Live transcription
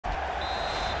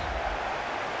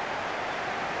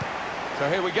So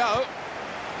here we go.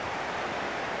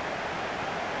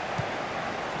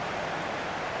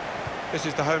 This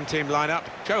is the home team lineup.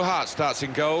 Joe Hart starts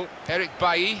in goal. Eric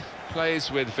Bailly plays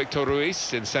with Victor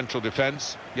Ruiz in central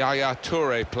defence. Yaya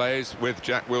Toure plays with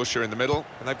Jack Wilshere in the middle.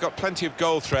 And they've got plenty of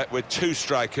goal threat with two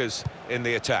strikers in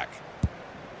the attack.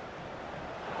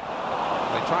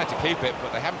 They tried to keep it,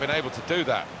 but they haven't been able to do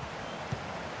that.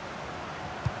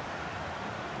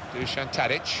 Dusan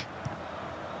Tadic.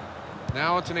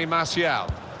 Now Anthony Martial.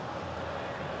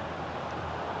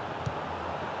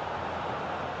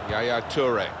 Yaya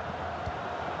Toure.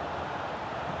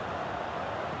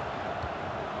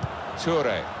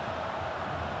 Toure.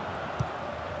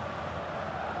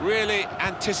 Really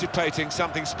anticipating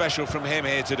something special from him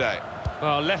here today.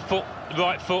 Well, left foot,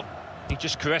 right foot, he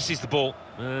just caresses the ball.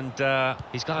 And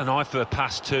he's got an eye for a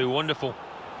pass too, wonderful.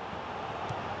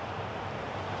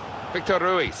 Victor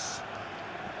Ruiz.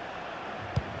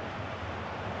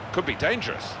 Could be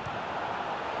dangerous.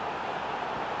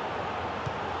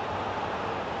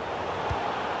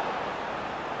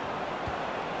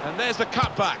 And there's the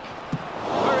cutback.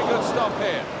 Very good stop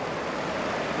here.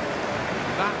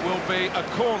 That will be a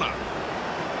corner.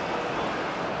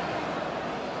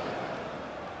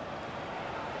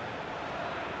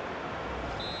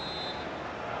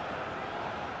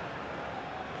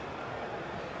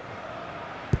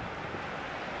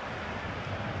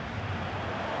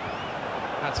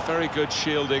 That's very good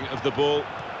shielding of the ball.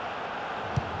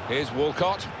 Here's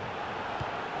Walcott.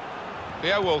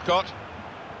 Theo Walcott.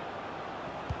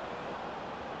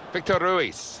 Victor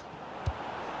Ruiz.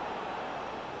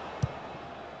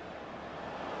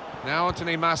 Now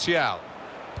Anthony Martial.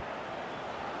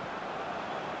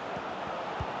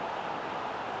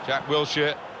 Jack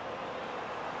Wilshere.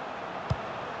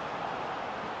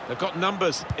 They've got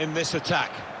numbers in this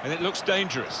attack, and it looks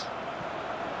dangerous.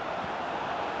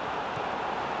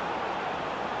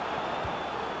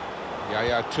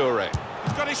 Yaya Toure.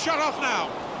 He's got his shot off now.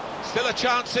 Still a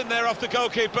chance in there off the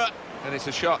goalkeeper. And it's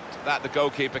a shot that the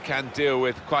goalkeeper can deal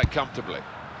with quite comfortably.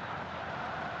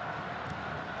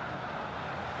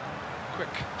 Quick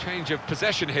change of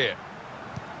possession here.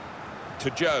 To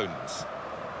Jones.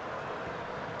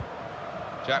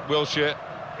 Jack Wilshere.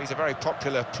 He's a very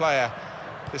popular player,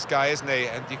 this guy, isn't he?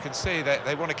 And you can see that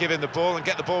they want to give him the ball and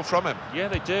get the ball from him. Yeah,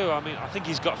 they do. I mean, I think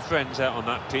he's got friends out on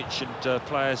that pitch and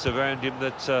players around him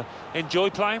that enjoy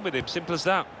playing with him. Simple as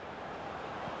that.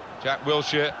 Jack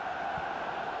Wilshere.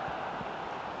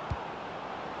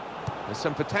 There's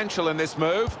some potential in this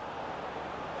move.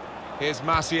 Here's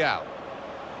Martial.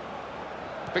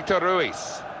 Victor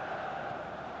Ruiz.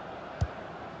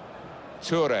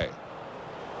 Toure.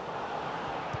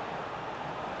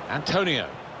 Antonio.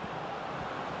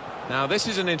 Now this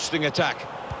is an interesting attack.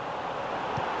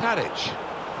 Tadic.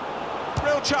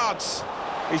 Real chance.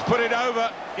 He's put it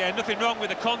over. Yeah, nothing wrong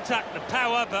with the contact, the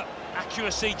power, but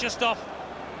accuracy just off.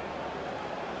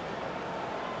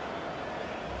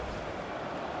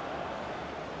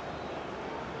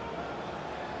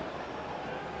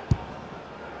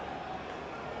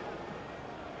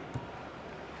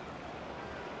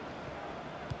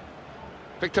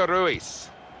 Victor Ruiz.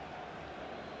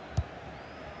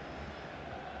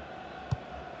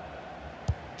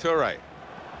 Toure.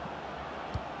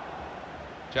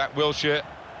 Jack Wilshere.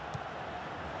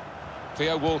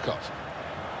 Theo Walcott.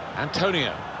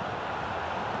 Antonio.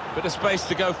 Bit of space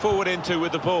to go forward into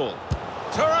with the ball.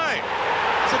 Toure!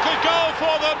 It's a good goal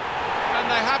for them, and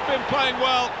they have been playing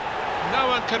well. No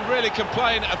one can really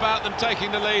complain about them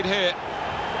taking the lead here.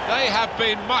 They have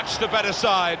been much the better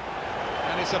side,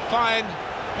 and it's a fine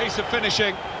piece of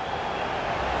finishing.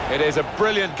 It is a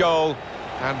brilliant goal,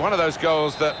 and one of those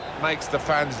goals that makes the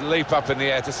fans leap up in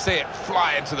the air to see it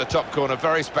fly into the top corner.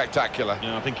 Very spectacular.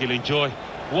 Yeah, I think he'll enjoy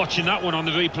watching that one on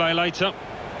the replay later.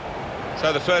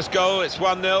 So the first goal, it's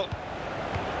 1-0.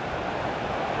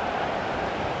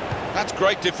 That's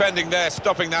great defending there,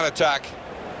 stopping that attack.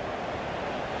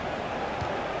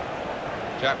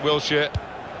 Jack Wilshere.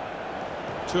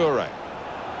 Toure.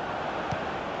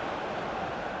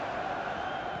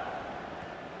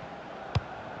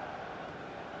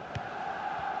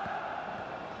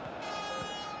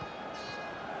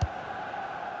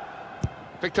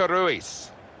 Victor Ruiz.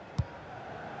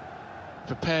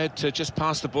 Prepared to just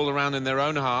pass the ball around in their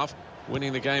own half,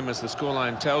 winning the game as the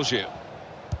scoreline tells you.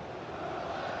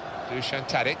 Dusan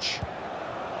Tadic.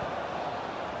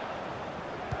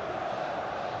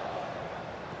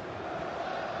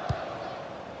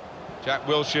 Jack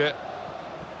Wilshere.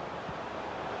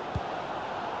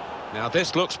 Now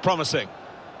this looks promising.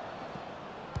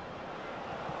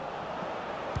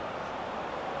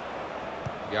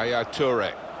 Yaya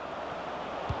Toure.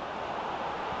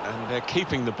 and they're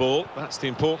keeping the ball. That's the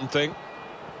important thing.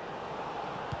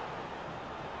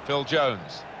 Phil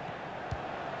Jones.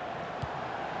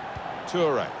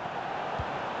 Toure.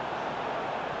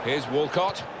 Here's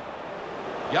Walcott.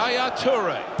 Yaya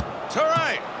Toure.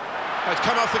 Toure! Has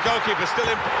come off the goalkeeper, still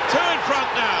in. Two in front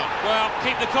now. Well,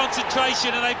 keep the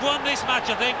concentration, and they've won this match,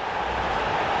 I think.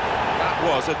 That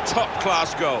was a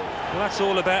top-class goal. Well, that's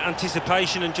all about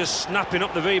anticipation and just snapping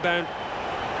up the rebound.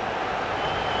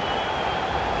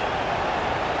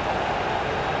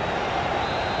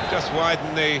 Just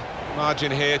widen the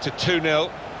margin here to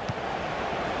 2-0.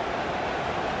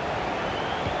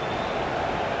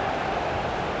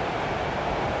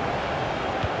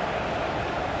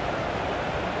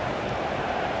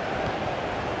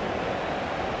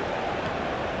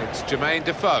 It's Jermaine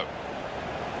Defoe.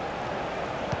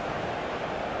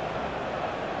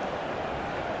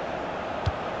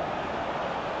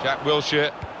 Jack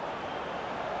Wilshere.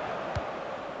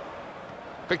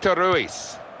 Victor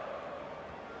Ruiz.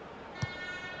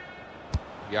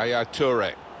 Yaya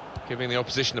Toure, giving the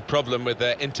opposition a problem with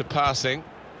their interpassing.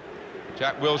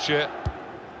 Jack Wilshere.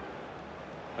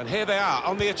 And here they are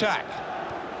on the attack.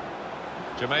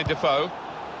 Jermaine Defoe.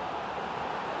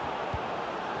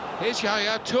 Here's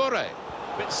Yaya Toure.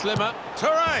 Bit slimmer.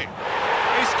 Toure!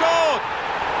 He scored!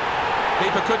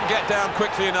 Keeper couldn't get down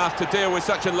quickly enough to deal with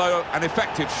such a low and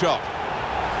effective shot.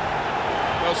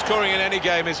 Well, scoring in any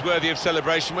game is worthy of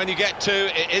celebration. When you get two,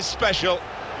 it is special.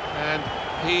 And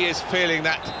he is feeling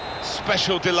that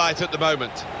special delight at the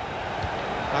moment.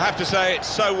 I have to say, it's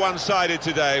so one-sided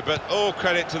today, but all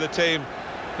credit to the team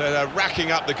that are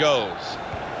racking up the goals.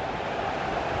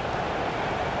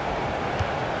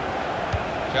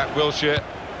 Jack Wilshere.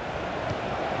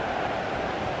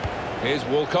 Here's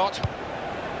Walcott.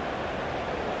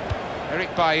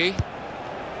 Eric Bailly.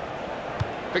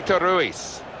 Victor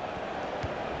Ruiz.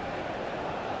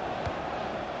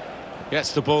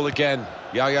 Gets the ball again.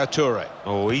 Yaya Toure.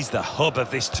 Oh, he's the hub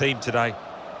of this team today.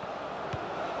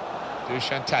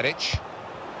 Dusan Tadic.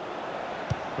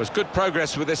 Was good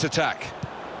progress with this attack.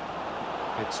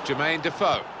 It's Jermaine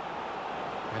Defoe.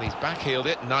 And he's backheeled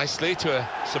it nicely to a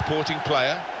supporting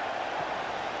player.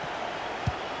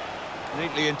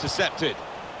 Neatly intercepted.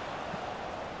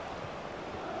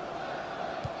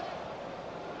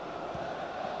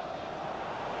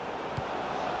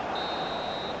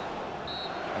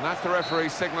 And that's the referee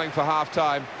signalling for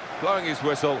half-time, blowing his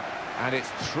whistle, and it's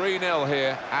 3-0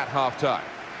 here at half-time.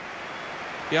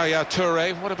 Yaya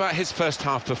Toure, what about his first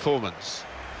half performance?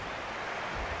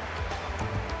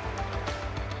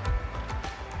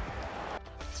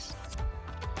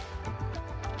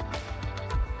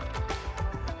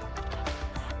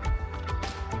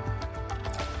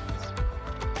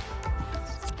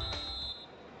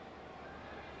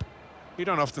 You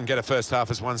don't often get a first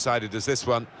half as one-sided as this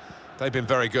one. They've been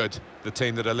very good, the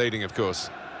team that are leading, of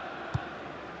course.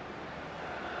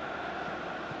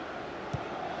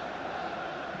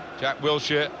 Jack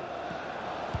Wilshere.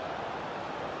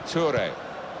 Toure.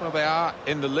 Well, they are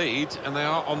in the lead and they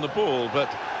are on the ball, but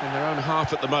in their own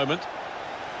half at the moment.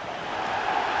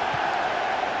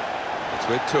 It's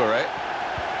with Toure.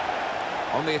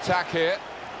 On the attack here.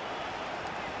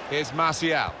 Here's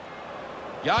Martial.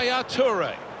 Yaya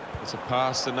Toure. It's a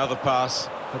pass, another pass.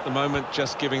 At the moment,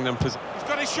 just giving them... He's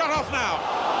got his shot off now.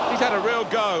 He's had a real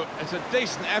go. It's a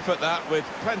decent effort, that, with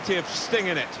plenty of sting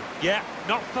in it. Yeah,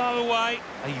 not far away.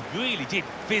 He really did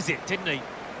fizz it, didn't he?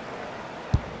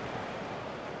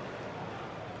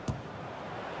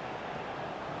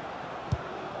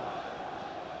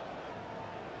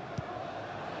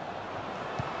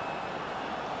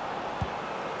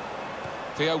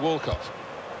 Theo Walcott.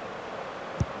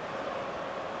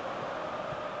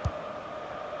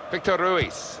 Victor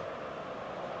Ruiz.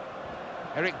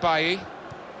 Eric Bailly.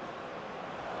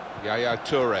 Yaya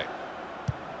Toure.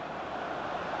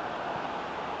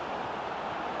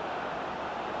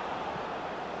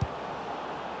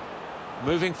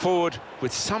 Moving forward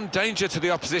with some danger to the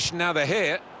opposition now they're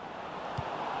here.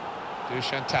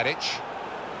 Dusan Tadic.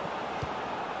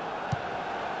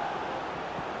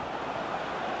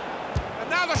 And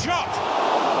now the shot!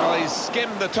 Well, he's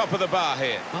skimmed the top of the bar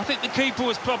here. I think the keeper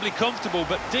was probably comfortable,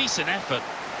 but decent effort.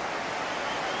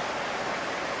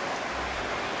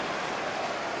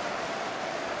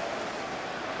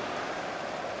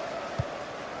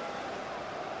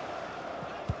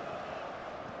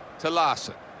 To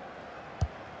Larson.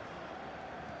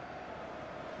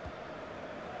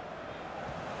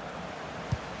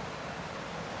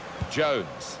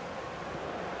 Jones.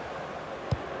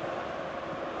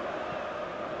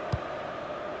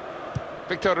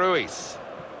 Victor Ruiz.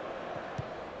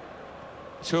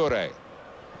 Toure.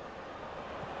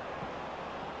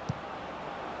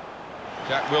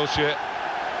 Jack Wilshere.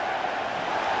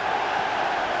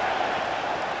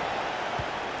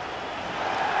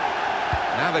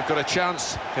 Now they've got a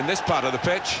chance in this part of the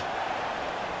pitch.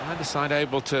 Neither side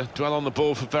able to dwell on the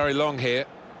ball for very long here.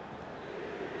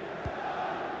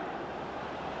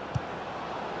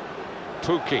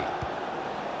 Pukki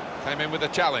came in with a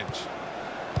challenge.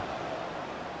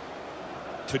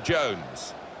 To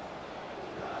Jones.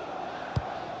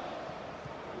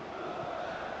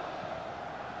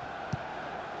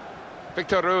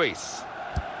 Victor Ruiz.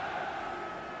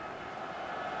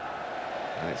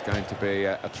 And it's going to be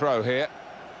a throw here.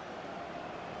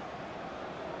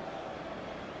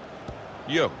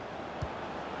 Young.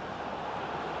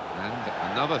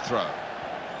 And another throw.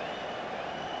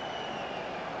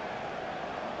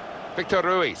 Victor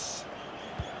Ruiz.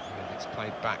 And it's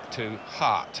played back to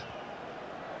Hart.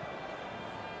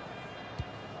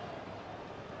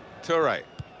 Toure.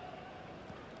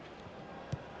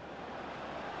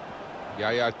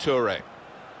 Yaya Toure.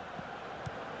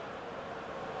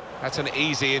 That's an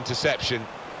easy interception.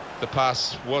 The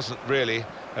pass wasn't really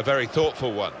a very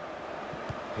thoughtful one.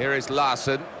 Here is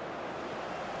Larson.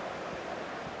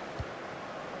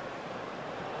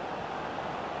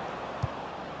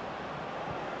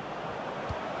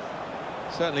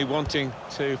 Certainly wanting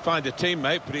to find a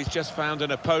teammate, but he's just found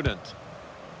an opponent.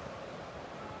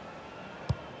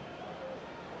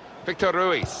 Victor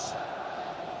Ruiz.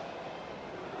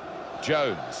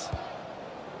 Jones.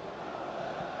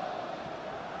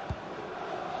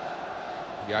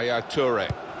 Yaya Toure.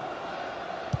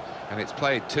 And it's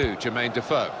played to Jermaine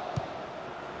Defoe.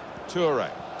 Toure.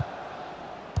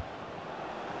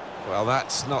 Well,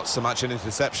 that's not so much an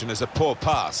interception as a poor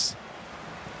pass.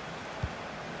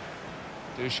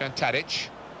 Dusan Tadic.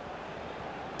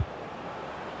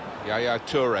 Yaya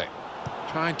Toure.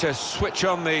 Trying to switch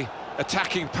on the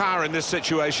attacking power in this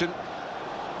situation.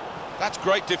 That's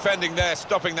great defending there,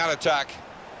 stopping that attack.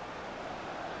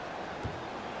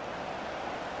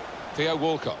 Theo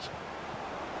Walcott.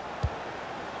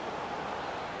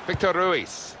 Victor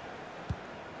Ruiz.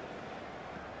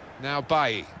 Now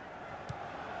Bailly.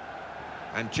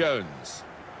 And Jones.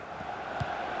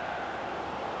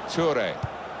 Toure.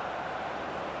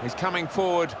 He's coming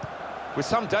forward with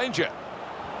some danger.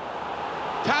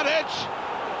 Tadic!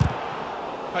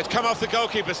 Oh, it's come off the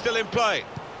goalkeeper, still in play.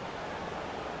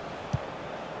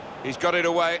 He's got it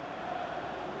away.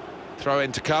 Throw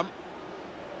in to come.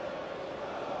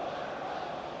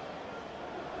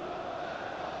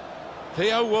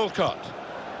 Theo Walcott.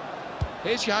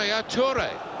 Here's Yaya Toure.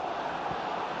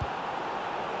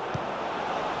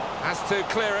 Has to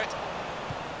clear it.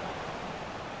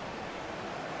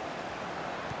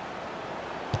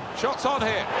 Shots on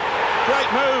here.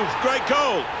 Great move, great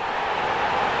goal.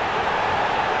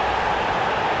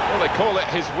 Well, they call it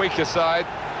his weaker side.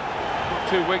 Not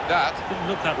too weak, that. Didn't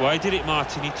look that way, did it,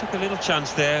 Martin? He took a little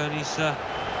chance there, and he's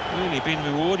really been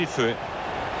rewarded for it.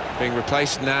 Being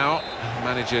replaced now. The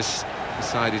manager's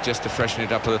decided just to freshen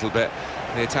it up a little bit.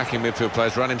 The attacking midfield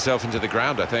player's run himself into the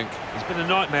ground, I think. He's been a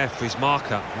nightmare for his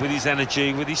marker, with his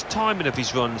energy, with his timing of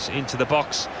his runs into the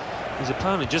box. His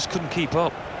opponent just couldn't keep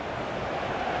up.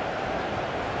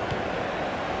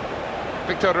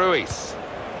 Victor Ruiz.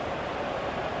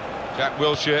 Jack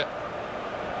Wilshere.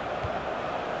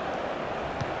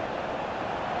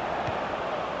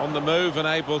 On the move and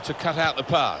able to cut out the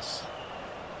pass.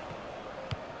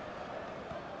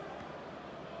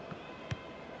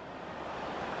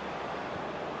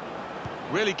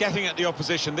 Really getting at the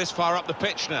opposition this far up the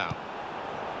pitch now.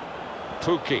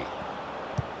 Pukki.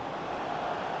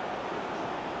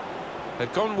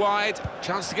 They've gone wide,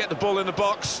 chance to get the ball in the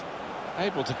box.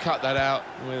 Able to cut that out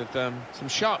with some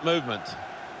sharp movement.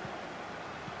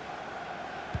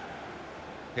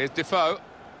 Here's Defoe.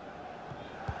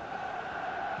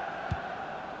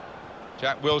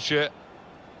 Jack Wilshere.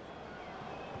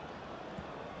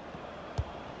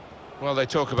 Well, they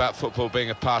talk about football being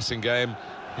a passing game,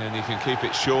 and you can keep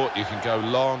it short, you can go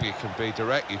long, you can be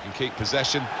direct, you can keep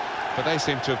possession, but they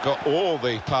seem to have got all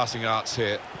the passing arts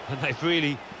here. And they've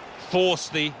really force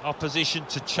the opposition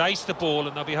to chase the ball,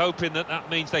 and they'll be hoping that that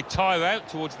means they tire out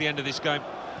towards the end of this game.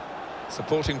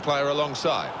 Supporting player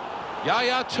alongside.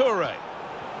 Yaya Toure.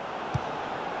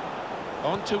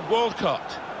 On to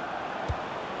Walcott.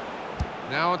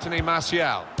 Now Anthony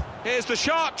Martial. Here's the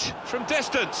shot from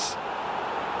distance.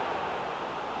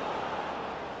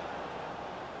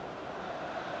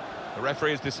 The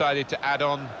referee has decided to add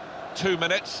on 2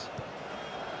 minutes.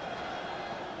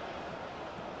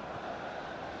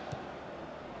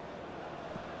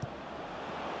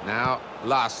 Now,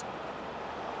 last.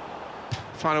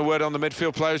 Final word on the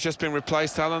midfield player has just been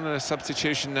replaced, Alan, and a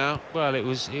substitution now. Well, it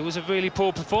was a really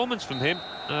poor performance from him.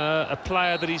 A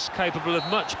player that is capable of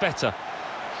much better.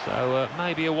 So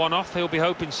maybe a one-off, he'll be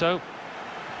hoping so.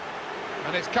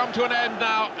 And it's come to an end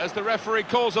now as the referee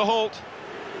calls a halt.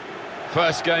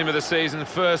 First game of the season,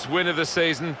 first win of the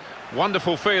season.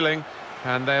 Wonderful feeling,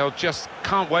 and they'll just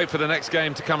can't wait for the next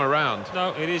game to come around.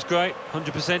 No, it is great.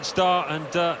 100% start, and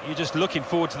you're just looking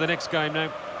forward to the next game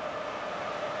now.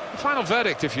 Final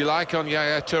verdict, if you like, on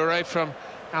Yaya Toure from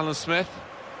Alan Smith.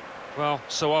 Well,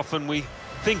 so often we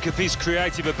think of his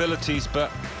creative abilities,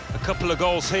 but a couple of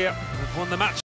goals here have won the match.